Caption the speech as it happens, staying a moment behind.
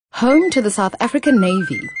Home to the South African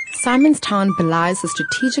Navy, Simonstown belies the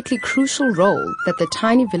strategically crucial role that the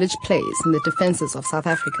tiny village plays in the defences of South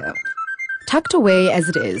Africa. Tucked away as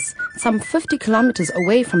it is, some 50 kilometers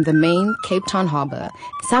away from the main Cape Town harbour,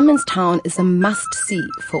 Simonstown is a must-see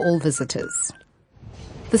for all visitors.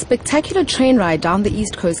 The spectacular train ride down the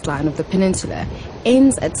east coastline of the peninsula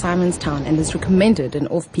ends at Simonstown and is recommended in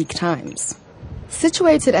off-peak times.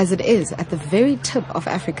 Situated as it is at the very tip of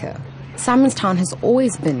Africa, Simonstown has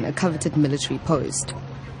always been a coveted military post.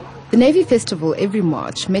 The Navy Festival every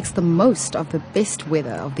March makes the most of the best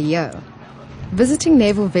weather of the year. Visiting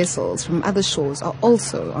naval vessels from other shores are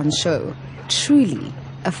also on show. Truly,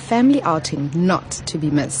 a family outing not to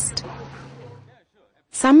be missed.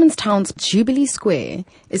 Simonstown's Jubilee Square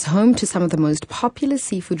is home to some of the most popular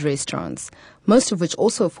seafood restaurants, most of which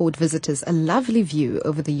also afford visitors a lovely view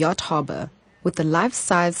over the yacht harbour, with the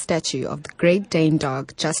life-size statue of the Great Dane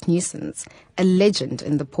dog Just Nuisance, a legend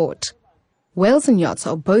in the port. Whales and yachts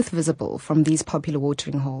are both visible from these popular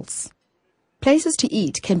watering holes. Places to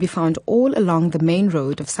eat can be found all along the main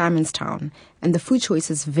road of Simonstown, and the food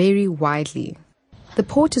choices vary widely. The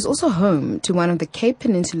port is also home to one of the Cape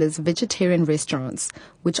Peninsula's vegetarian restaurants,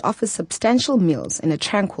 which offers substantial meals in a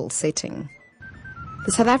tranquil setting.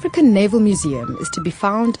 The South African Naval Museum is to be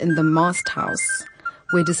found in the Mast House,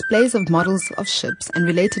 where displays of models of ships and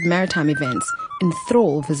related maritime events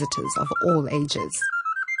enthrall visitors of all ages.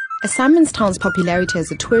 As Simonstown's popularity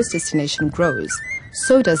as a tourist destination grows,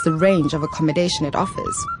 so does the range of accommodation it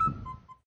offers.